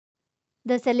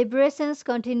The celebrations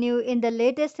continue in the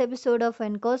latest episode of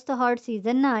When Goes the Heart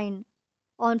Season 9.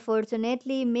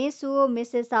 Unfortunately, Mei Soo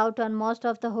misses out on most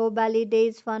of the Ho Valley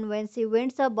Days fun when she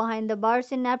winds up behind the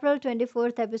bars in April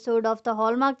 24th episode of the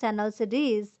Hallmark Channel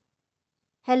series.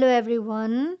 Hello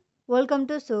everyone, welcome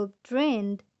to Soap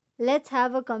Trend. Let's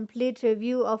have a complete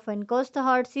review of When Goes the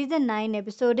Heart Season 9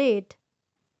 Episode 8.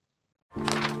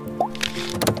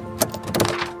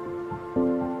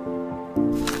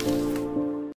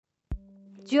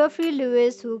 Geoffrey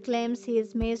Lewis, who claims he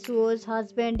is Mei Soo's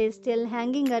husband, is still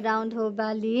hanging around Ho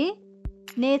Valley.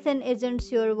 Nathan isn't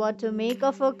sure what to make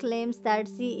of her claims that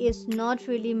she is not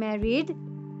really married,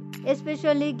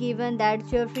 especially given that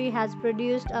Geoffrey has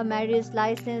produced a marriage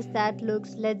license that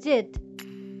looks legit.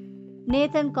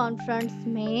 Nathan confronts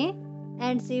May,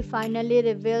 and she finally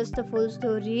reveals the full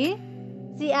story.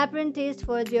 She apprenticed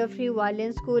for Geoffrey while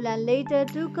in school and later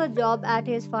took a job at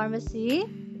his pharmacy.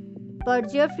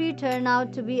 But Geoffrey turned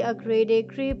out to be a grade A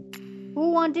creep who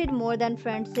wanted more than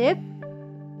friendship.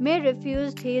 May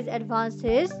refused his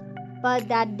advances, but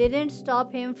that didn't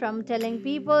stop him from telling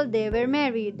people they were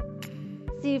married.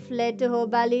 She fled to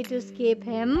Hobali to escape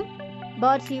him,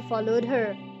 but he followed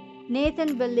her.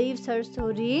 Nathan believes her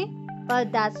story,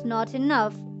 but that's not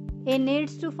enough. He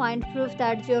needs to find proof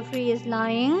that Geoffrey is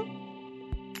lying.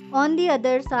 On the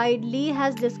other side, Lee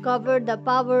has discovered the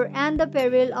power and the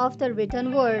peril of the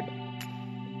written word.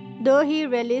 Though he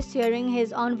relished sharing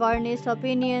his unvarnished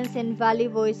opinions in Valley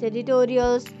Voice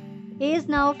editorials, he is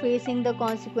now facing the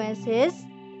consequences.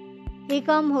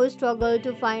 Hickam, who struggled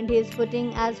to find his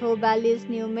footing as Ho Valley's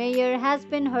new mayor, has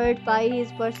been hurt by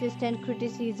his persistent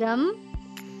criticism.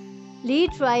 Lee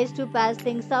tries to patch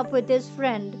things up with his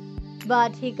friend,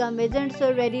 but Hickam isn't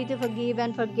so ready to forgive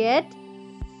and forget.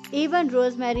 Even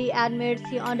Rosemary admits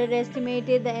she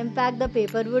underestimated the impact the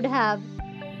paper would have.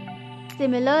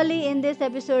 Similarly, in this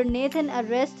episode, Nathan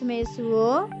arrests Mei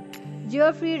Soo.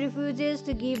 Geoffrey refuses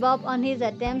to give up on his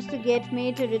attempts to get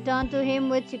May to return to him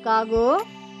with Chicago.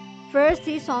 First,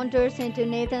 he saunters into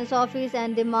Nathan's office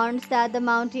and demands that the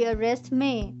Mountie arrest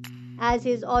May. As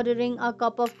he's ordering a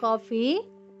cup of coffee,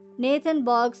 Nathan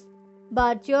balks,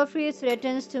 but Geoffrey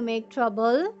threatens to make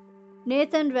trouble.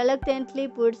 Nathan reluctantly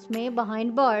puts May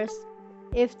behind bars.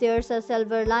 If there's a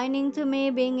silver lining to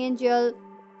May being in jail,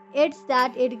 it's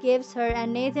that it gives her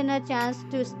and Nathan a chance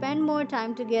to spend more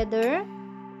time together.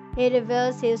 He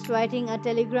reveals he's writing a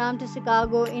telegram to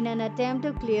Chicago in an attempt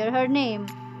to clear her name,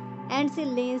 and she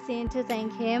leans in to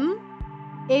thank him.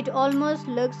 It almost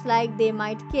looks like they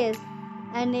might kiss,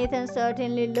 and Nathan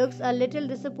certainly looks a little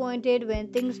disappointed when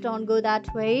things don't go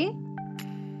that way.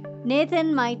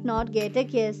 Nathan might not get a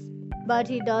kiss, but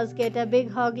he does get a big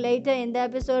hug later in the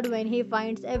episode when he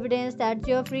finds evidence that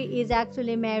Geoffrey is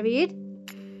actually married,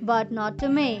 but not to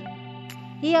May.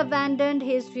 He abandoned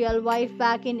his real wife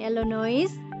back in Illinois.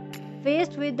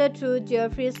 Faced with the truth,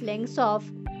 Geoffrey slinks off,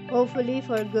 hopefully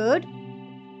for good.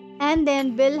 And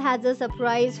then Bill has a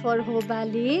surprise for Ho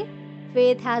Valley.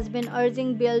 Faith has been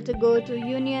urging Bill to go to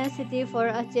Union City for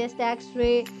a chest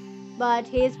x-ray, but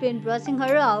he's been brushing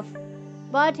her off.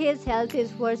 But his health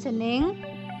is worsening,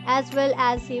 as well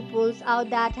as he pulls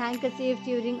out that handkerchief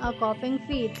during a coughing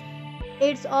fit.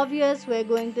 It's obvious we're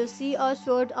going to see a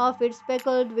shot of it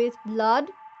speckled with blood.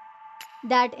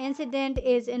 That incident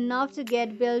is enough to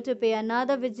get Bill to pay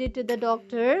another visit to the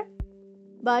doctor,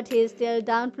 but he's still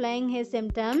downplaying his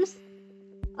symptoms.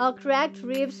 A cracked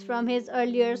ribs from his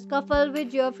earlier scuffle with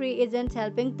Geoffrey isn't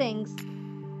helping things.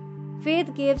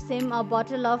 Faith gives him a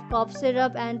bottle of cough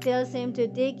syrup and tells him to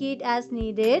take it as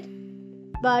needed,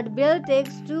 but Bill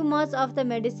takes too much of the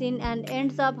medicine and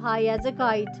ends up high as a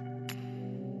kite.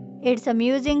 It's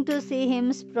amusing to see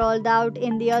him sprawled out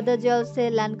in the other jail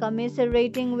cell and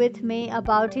commiserating with May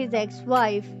about his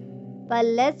ex-wife. But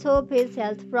let's hope his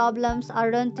health problems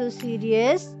aren't too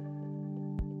serious.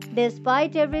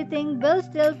 Despite everything, Bill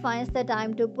still finds the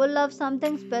time to pull off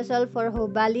something special for Ho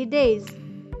Valley Days.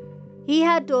 He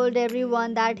had told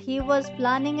everyone that he was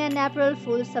planning an April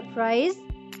Fool's surprise,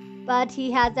 but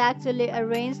he has actually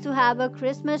arranged to have a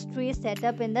Christmas tree set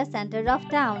up in the center of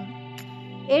town.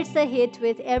 It's a hit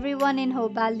with everyone in Ho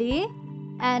Valley,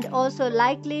 and also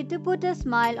likely to put a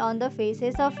smile on the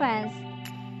faces of fans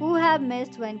who have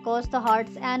missed When Goes the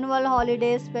Heart's annual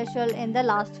holiday special in the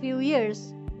last few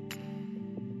years.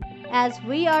 As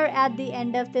we are at the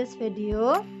end of this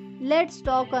video, let's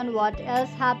talk on what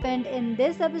else happened in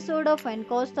this episode of When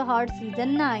Goes the Heart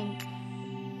Season 9.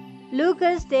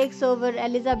 Lucas takes over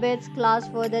Elizabeth's class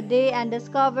for the day and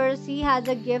discovers he has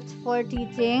a gift for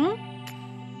teaching.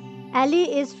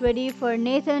 Ellie is ready for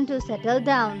Nathan to settle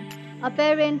down.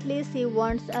 Apparently, she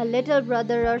wants a little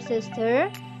brother or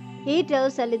sister. He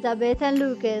tells Elizabeth and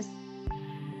Lucas.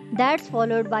 That's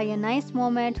followed by a nice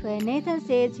moment where Nathan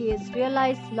says he has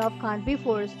realized love can't be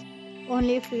forced,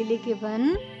 only freely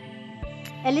given.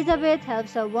 Elizabeth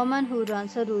helps a woman who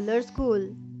runs a rural school.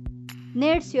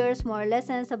 Ned shares more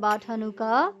lessons about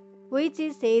Hanukkah, which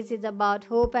he says is about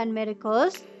hope and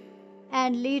miracles.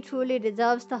 And Lee truly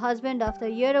deserves the Husband of the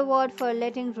Year award for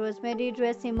letting Rosemary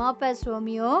dress him up as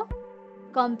Romeo,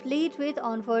 complete with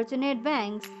unfortunate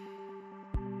bangs.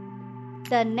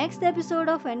 The next episode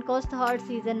of When Coast Heart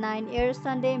Season 9 airs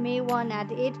Sunday, May 1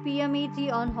 at 8 p.m. ET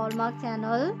on Hallmark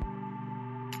Channel.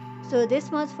 So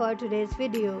this much for today's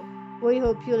video. We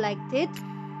hope you liked it.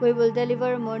 We will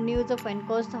deliver more news of When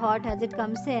Coast Heart as it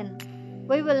comes in.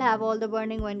 We will have all the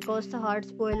burning When Coast Heart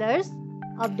spoilers,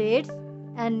 updates,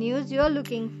 and news you're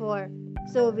looking for.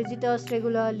 So visit us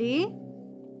regularly.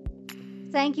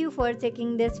 Thank you for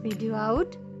checking this video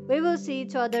out. We will see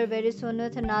each other very soon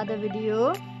with another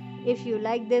video. If you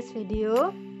like this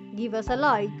video, give us a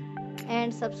like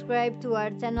and subscribe to our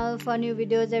channel for new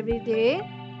videos every day.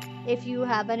 If you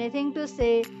have anything to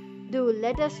say, do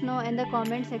let us know in the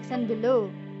comment section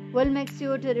below. We'll make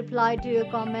sure to reply to your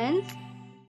comments.